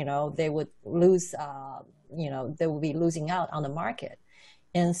 they would lose, they will be losing out on the market.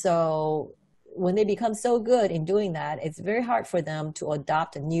 And so when they become so good in doing that, it's very hard for them to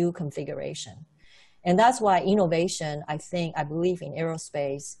adopt a new configuration. And that's why innovation, I believe in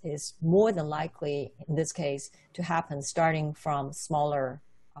aerospace is more than likely in this case to happen starting from smaller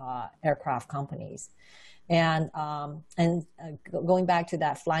aircraft companies. And going back to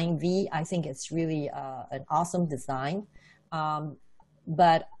that Flying V, I think it's really an awesome design.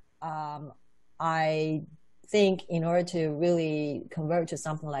 But I think in order to really convert to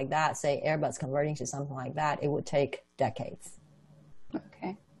something like that, say Airbus converting to something like that, it would take decades.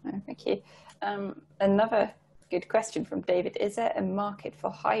 Okay, thank you. Another good question from David. Is there a market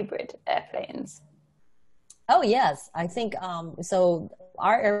for hybrid airplanes? Oh, yes. I think so.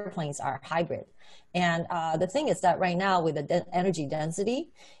 Our airplanes are hybrid. And the thing is that right now with the energy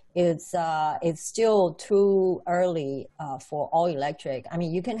density, it's still too early for all electric. I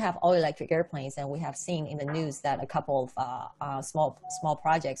mean, you can have all electric airplanes, and we have seen in the news that a couple of small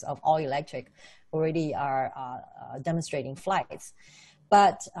projects of all electric already are demonstrating flights.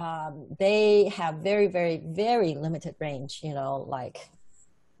 But they have very, very, very limited range, like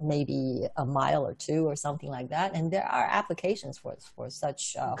maybe a mile or two or something like that. And there are applications for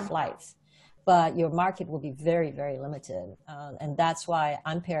such flights. But your market will be very, very limited. And that's why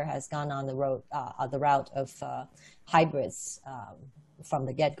Ampaire has gone on the route of hybrids from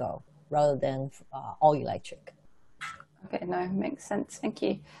the get-go rather than all electric. Okay, no, makes sense. Thank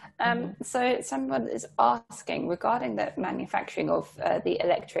you. So someone is asking regarding the manufacturing of the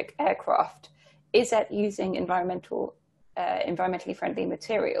electric aircraft, is that using environmentally friendly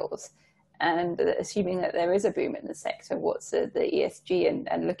materials? And assuming that there is a boom in the sector, what's the ESG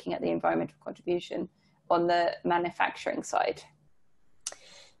and looking at the environmental contribution on the manufacturing side?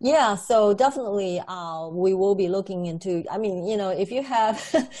 Yeah, so definitely we will be looking into, I mean, if you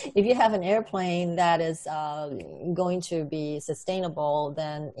have an airplane that is going to be sustainable,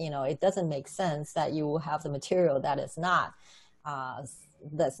 then, it doesn't make sense that you will have the material that is not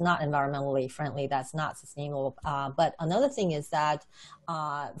environmentally friendly, that's not sustainable. But another thing is that,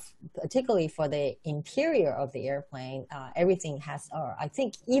 particularly for the interior of the airplane, everything has, or I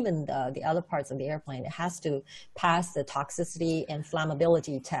think even the other parts of the airplane, it has to pass the toxicity and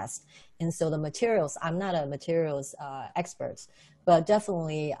flammability test. And so the materials, I'm not a materials expert, but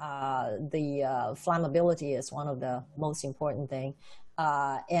definitely the flammability is one of the most important things.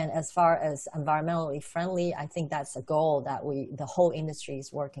 And as far as environmentally friendly, I think that's a goal that the whole industry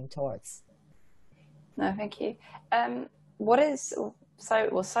is working towards. No, thank you.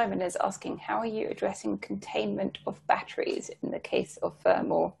 Simon is asking, how are you addressing containment of batteries in the case of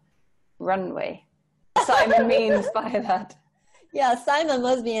thermal runway? Simon means by that. Yeah, Simon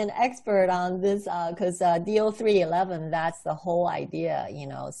must be an expert on this because DO311, that's the whole idea,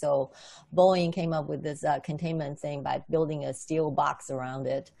 So Boeing came up with this containment thing by building a steel box around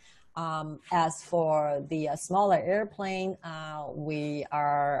it. As for the smaller airplane, we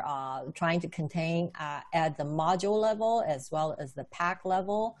are trying to contain at the module level as well as the pack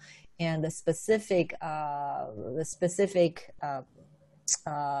level, and the specific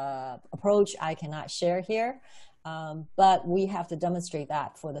approach I cannot share here. But we have to demonstrate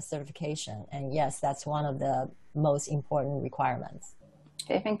that for the certification. And yes, that's one of the most important requirements.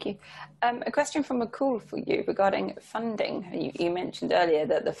 Okay, thank you. A question from Akul for you regarding funding. You mentioned earlier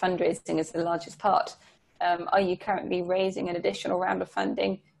that the fundraising is the largest part. Are you currently raising an additional round of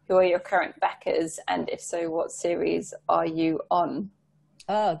funding? Who are your current backers? And if so, what series are you on?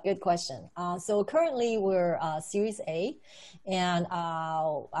 Oh, good question. So currently we're Series A, and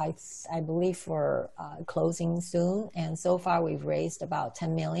I believe we're closing soon. And so far we've raised about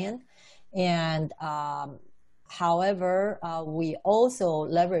 10 million. And However, we also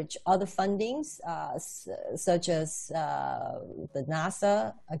leverage other fundings, such as the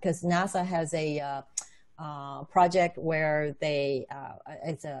NASA, because NASA has a project where we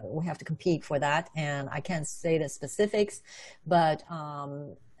have to compete for that, and I can't say the specifics, but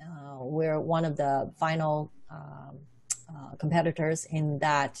we're one of the final competitors in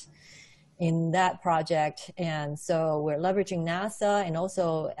that project, and so we're leveraging NASA and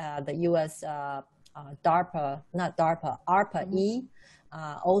also the U.S. ARPA-E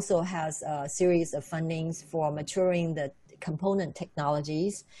also has a series of fundings for maturing the component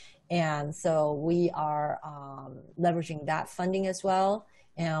technologies. And so we are leveraging that funding as well.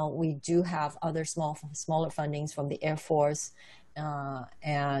 And we do have other smaller fundings from the Air Force.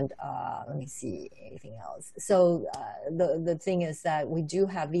 And let me see, anything else. So the thing is that we do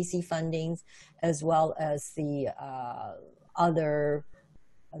have VC fundings as well as the other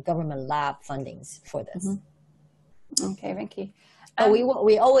government lab fundings for this. Mm-hmm. Okay, thank you.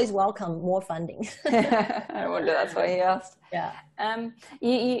 We always welcome more funding. I wonder that's why he asked. Yeah.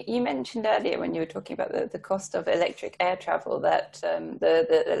 You mentioned earlier when you were talking about the cost of electric air travel that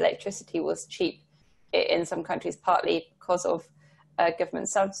the electricity was cheap in some countries, partly because of government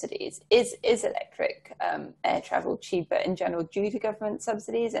subsidies. Is electric air travel cheaper in general due to government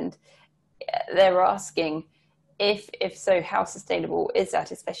subsidies? And they're asking if so, how sustainable is that,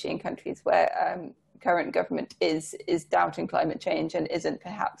 especially in countries where current government is doubting climate change and isn't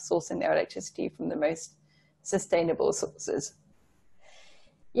perhaps sourcing their electricity from the most sustainable sources?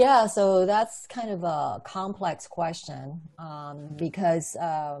 Yeah, so that's kind of a complex question because,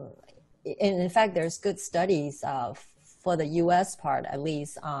 in fact, there's good studies for the U.S. part, at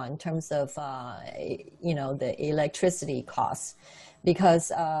least, in terms of, the electricity costs.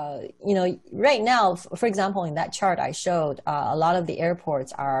 Because, right now, for example, in that chart I showed, a lot of the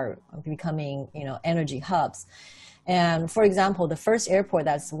airports are becoming, energy hubs. And for example, the first airport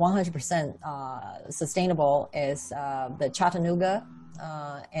that's 100% sustainable is the Chattanooga.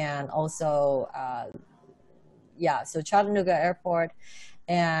 And also, so Chattanooga Airport.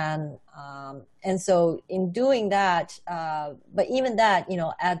 And so in doing that, but even that,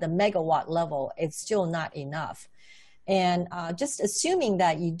 at the megawatt level, it's still not enough. And just assuming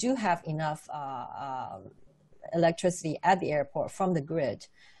that you do have enough electricity at the airport from the grid,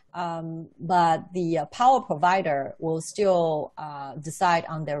 but the power provider will still decide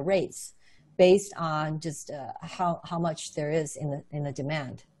on their rates based on just how much there is in the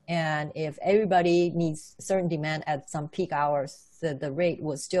demand. And if everybody needs certain demand at some peak hours, the rate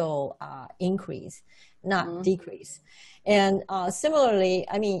will still increase, not decrease. And similarly,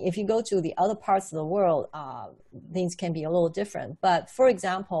 I mean, if you go to the other parts of the world, things can be a little different. But for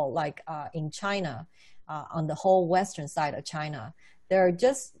example, like in China, on the whole western side of China, they're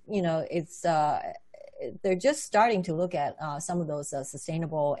just, they're just starting to look at some of those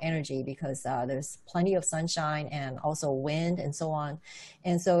sustainable energy because there's plenty of sunshine and also wind and so on.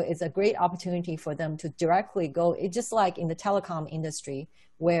 And so it's a great opportunity for them to directly go, just like in the telecom industry,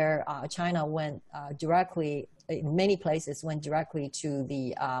 where China went directly, in many places went directly to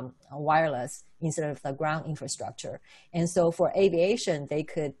the wireless instead of the ground infrastructure. And so for aviation, they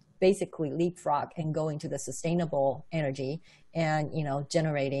could basically leapfrog and go into the sustainable energy and,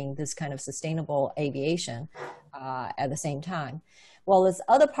 generating this kind of sustainable aviation at the same time. Well, there's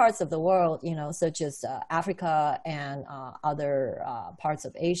other parts of the world, such as Africa and other parts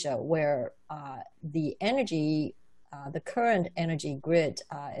of Asia, where the energy, the current energy grid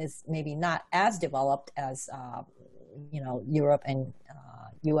is maybe not as developed as, Europe and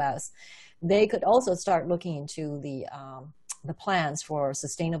US. They could also start looking into the plans for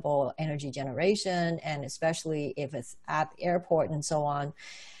sustainable energy generation, and especially if it's at the airport and so on.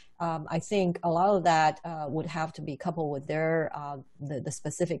 I think a lot of that would have to be coupled with their the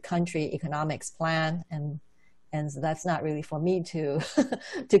specific country economics plan, and so that's not really for me to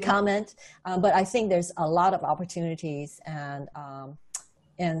to comment. But I think there's a lot of opportunities, and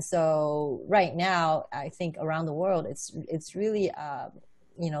so right now I think around the world it's really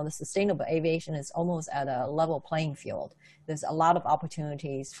the sustainable aviation is almost at a level playing field. There's a lot of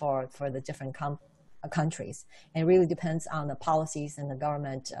opportunities for the different countries. And it really depends on the policies and the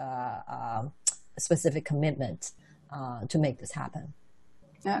government specific commitment to make this happen.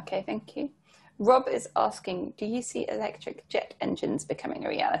 Okay, thank you. Rob is asking, do you see electric jet engines becoming a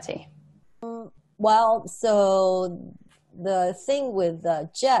reality? Well, so the thing with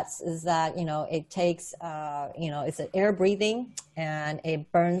jets is that, it takes, it's an air breathing and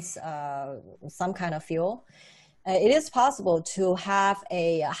it burns some kind of fuel. It is possible to have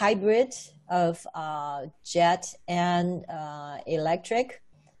a hybrid of jet and electric,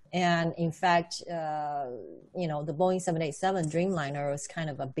 And in fact, you know, the Boeing 787 Dreamliner was kind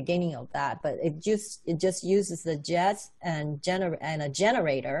of a beginning of that, but it just uses the jets and a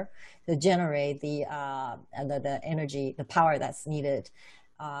generator to generate the energy, the power that's needed,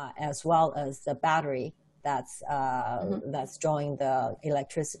 as well as the battery that's drawing the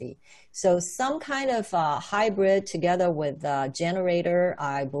electricity. So some kind of hybrid together with generator,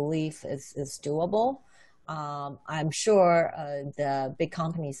 I believe is doable. I'm sure the big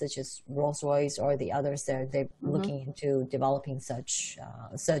companies such as Rolls-Royce or the others, they're looking into developing such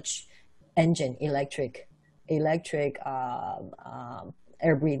engine, electric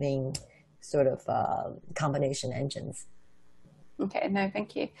air-breathing sort of combination engines. Okay, no,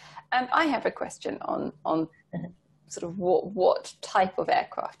 thank you. I have a question on sort of what type of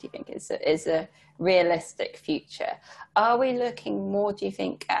aircraft do you think is a realistic future? Are we looking more, do you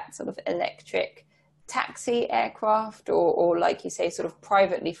think, at sort of electric taxi aircraft or like you say, sort of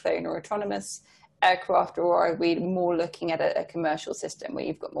privately flown or autonomous aircraft, or are we more looking at a commercial system where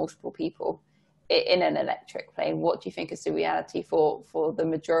you've got multiple people in an electric plane? What do you think is the reality for the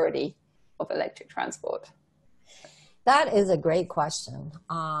majority of electric transport? That is a great question.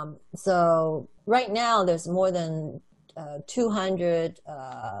 So right now there's more than 200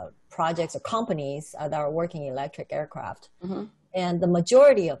 projects or companies that are working electric aircraft. And the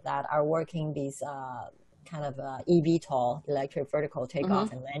majority of that are working these kind of eVTOL, electric vertical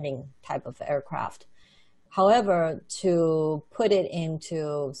takeoff and landing type of aircraft. However, to put it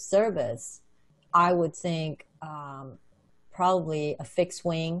into service, I would think probably a fixed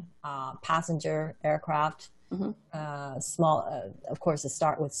wing passenger aircraft, small, of course, to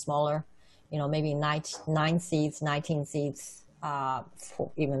start with smaller, you know, maybe 9 seats, 19 seats,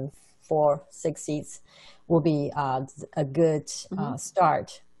 even 4, 6 seats will be a good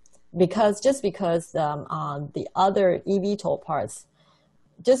start. Because the other eVTOL parts,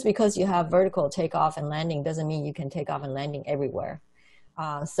 just because you have vertical takeoff and landing doesn't mean you can take off and landing everywhere.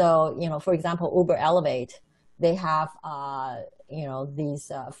 So, you know, for example, Uber Elevate, they have, you know,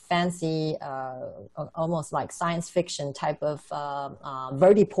 these fancy, almost like science fiction type of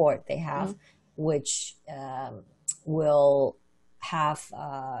vertiport they have, which will have,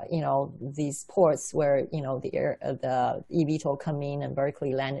 you know, these ports where, you know, the eVTOL come in and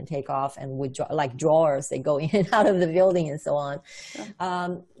vertically land and take off, and with like drawers, they go in and out of the building and so on.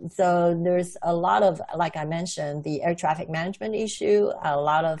 So there's a lot of, like I mentioned, the air traffic management issue, a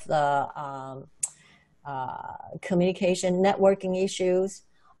lot of the communication, networking issues.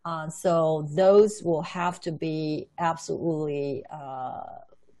 So those will have to be absolutely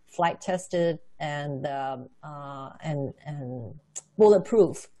flight tested and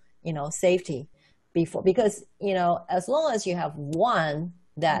bulletproof, you know, safety before, because, you know, as long as you have one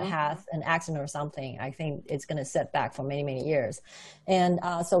that has an accident or something, I think it's going to set back for many, many years. And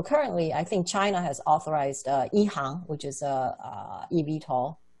so currently, I think China has authorized EHang, which is a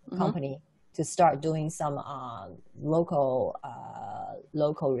eVTOL company, to start doing some local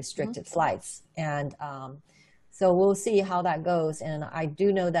restricted flights. And so we'll see how that goes. And I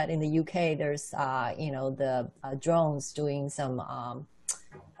do know that in the UK, there's, you know, the drones doing some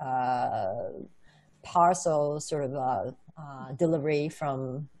parcel sort of delivery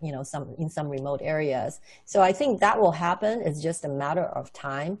from, you know, in some remote areas. So I think that will happen. It's just a matter of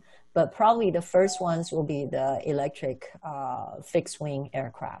time. But probably the first ones will be the electric fixed wing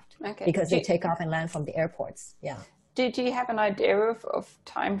aircraft, because they take off and land from the airports. Yeah. Do you have an idea of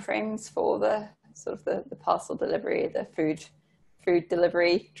timeframes for the sort of the parcel delivery, the food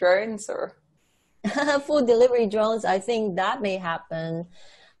delivery drones, or food delivery drones? I think that may happen.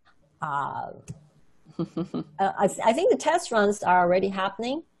 I think the test runs are already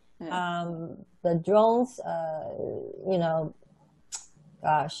happening. The drones, you know,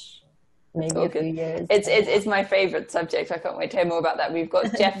 gosh, maybe a few years. It's my favorite subject. I can't wait to hear more about that. We've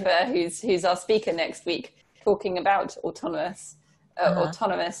got Jeff, who's our speaker next week, talking about autonomous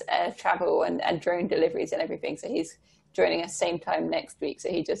air travel and drone deliveries and everything. So he's joining us same time next week. So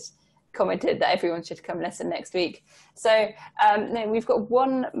he just commented that everyone should come listen next week. So no, we've got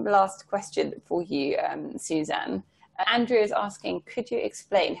one last question for you, Suzanne. Andrew is asking, could you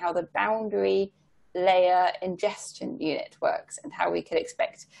explain how the boundary layer ingestion unit works and how we could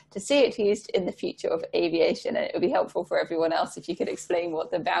expect to see it used in the future of aviation? And it would be helpful for everyone else if you could explain what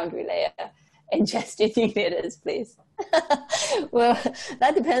the boundary layer ingestion unit is, please. Well,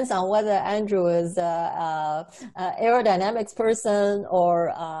 that depends on whether Andrew is an aerodynamics person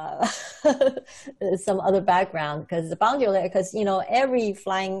or some other background, because the boundary layer, because, you know, every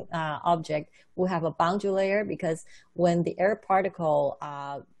flying object will have a boundary layer, because when the air particle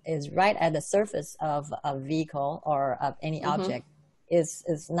is right at the surface of a vehicle or of any object,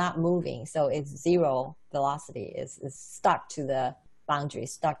 is not moving. So it's zero velocity, is stuck to the boundary,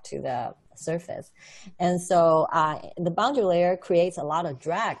 stuck to the surface. And so the boundary layer creates a lot of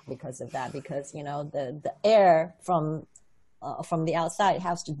drag because of that, because, you know, the air from the outside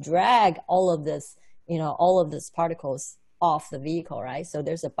has to drag all of this, you know, all of these particles off the vehicle, right? So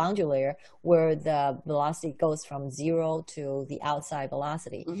there's a boundary layer where the velocity goes from 0 to the outside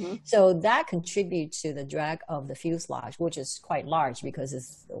velocity. Mm-hmm. So that contributes to the drag of the fuselage, which is quite large because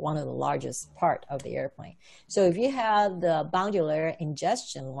it's one of the largest part of the airplane. So if you have the boundary layer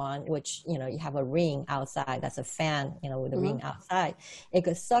ingestion one, which, you know, you have a ring outside, that's a fan, you know, with a mm-hmm. ring outside, it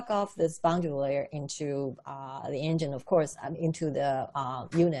could suck off this boundary layer into the engine, of course, into the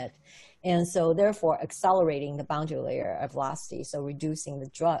unit. And so therefore accelerating the boundary layer of velocity, so reducing the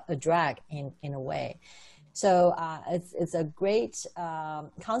drag in a way. So it's a great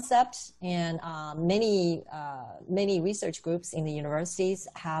concept, and many research groups in the universities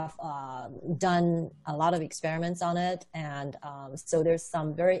have done a lot of experiments on it, and so there's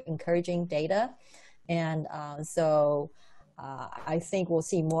some very encouraging data, and so I think we'll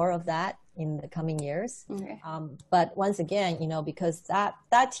see more of that in the coming years. Okay. But once again, you know, because that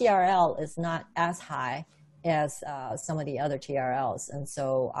TRL is not as high as some of the other TRLs. And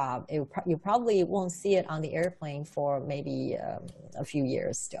so you probably won't see it on the airplane for maybe a few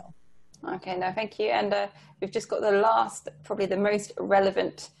years still. Okay, no, thank you. And we've just got the last, probably the most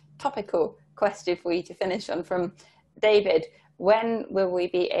relevant topical question for you to finish on from David. When will we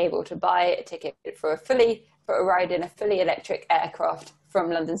be able to buy a ticket for a ride in a fully electric aircraft from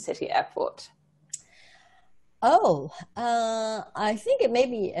London City Airport? Oh, I think it may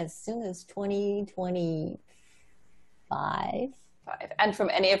be as soon as 2025. And from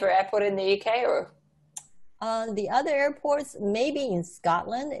any other airport in the UK, or? The other airports, maybe in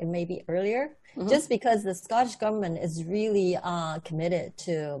Scotland, it may be earlier, mm-hmm. just because the Scottish government is really committed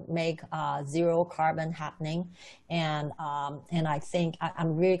to make zero carbon happening. And I think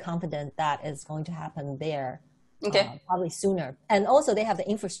I'm really confident that is going to happen there. Okay. Probably sooner. And also they have the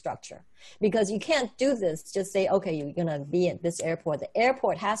infrastructure, because you can't do this, just say, okay, you're going to be at this airport. The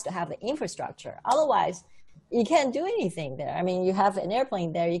airport has to have the infrastructure. Otherwise, you can't do anything there. I mean, you have an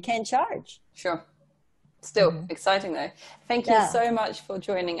airplane there, you can't charge. Sure. Still mm-hmm. exciting though. Thank you so much for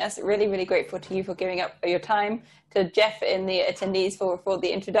joining us. Really, really grateful to you for giving up your time, to Jeff and the attendees for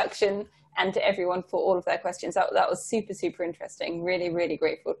the introduction, and to everyone for all of their questions. That was super, super interesting. Really, really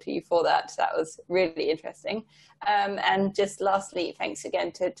grateful to you for that. That was really interesting. And just lastly, thanks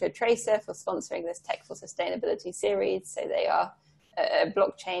again to Tracer for sponsoring this Tech for Sustainability series. So they are a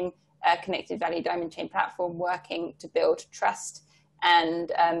blockchain connected value diamond chain platform working to build trust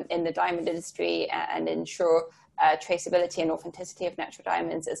and in the diamond industry and ensure traceability and authenticity of natural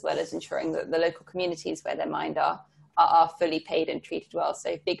diamonds, as well as ensuring that the local communities where they're mined are fully paid and treated well.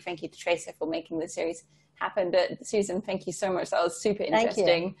 So big thank you to Tracer for making this series happen. But Susan, thank you so much. That was super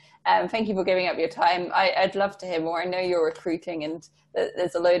interesting. Thank you for giving up your time. I'd love to hear more. I know you're recruiting, and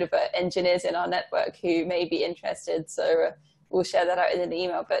there's a load of engineers in our network who may be interested. So we'll share that out in an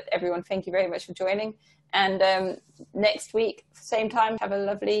email. But everyone, thank you very much for joining. And next week, same time, have a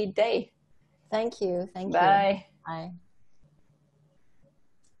lovely day. Thank you. Thank you. Bye. Bye.